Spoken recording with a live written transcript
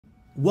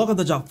Welcome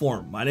to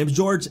Jotform. My name is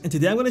George, and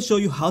today I'm going to show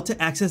you how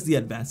to access the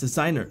Advanced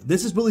Designer.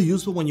 This is really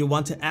useful when you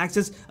want to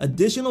access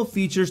additional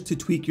features to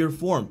tweak your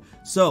form.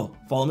 So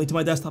follow me to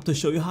my desktop to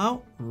show you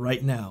how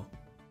right now.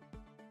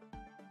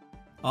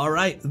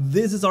 Alright,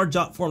 this is our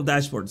Jotform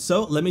dashboard.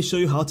 So let me show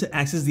you how to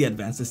access the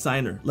Advanced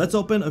Designer. Let's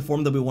open a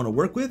form that we want to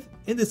work with.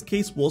 In this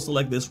case, we'll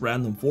select this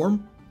random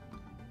form.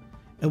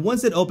 And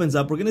once it opens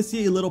up, we're going to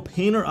see a little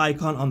painter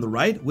icon on the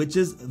right, which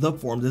is the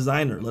form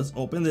designer. Let's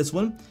open this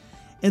one.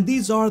 And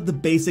these are the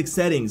basic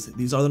settings.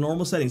 These are the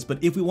normal settings.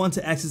 But if we want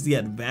to access the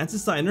Advanced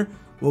Designer,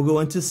 we'll go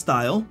into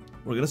Style.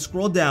 We're going to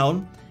scroll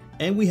down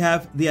and we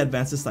have the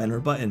Advanced Designer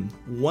button.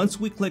 Once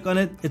we click on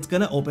it, it's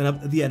going to open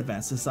up the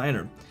Advanced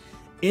Designer.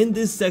 In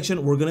this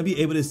section, we're going to be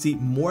able to see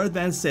more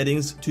advanced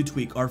settings to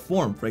tweak our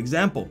form. For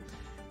example,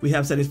 we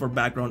have settings for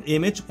background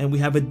image, and we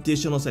have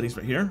additional settings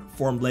right here.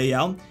 Form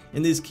layout.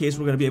 In this case,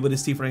 we're going to be able to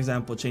see, for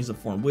example, change the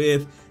form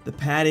width, the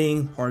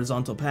padding,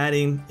 horizontal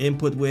padding,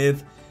 input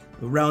width,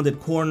 rounded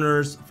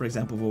corners. For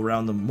example, we'll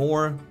round them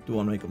more. Do we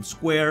want to make them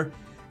square?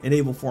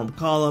 Enable form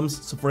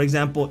columns. So for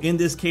example, in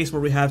this case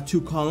where we have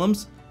two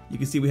columns, you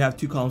can see we have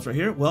two columns right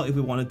here. Well, if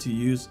we wanted to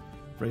use,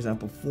 for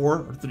example,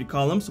 4 or 3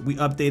 columns, we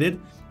updated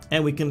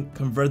and we can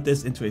convert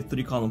this into a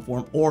 3-column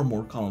form or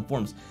more column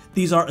forms.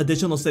 These are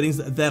additional settings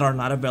that are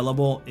not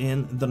available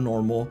in the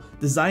normal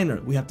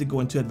designer. We have to go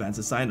into Advanced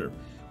Designer.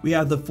 We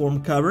have the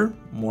form cover,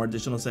 more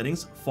additional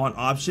settings, font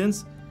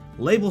options,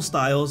 label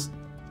styles,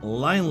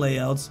 line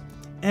layouts,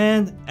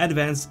 and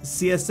advanced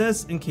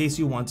CSS in case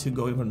you want to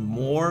go even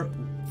more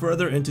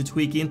further into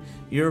tweaking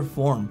your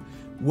form.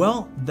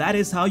 Well, that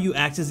is how you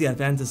access the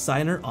Advanced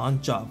Designer on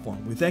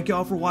Jotform. We thank you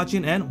all for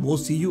watching, and we'll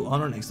see you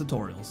on our next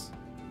tutorials.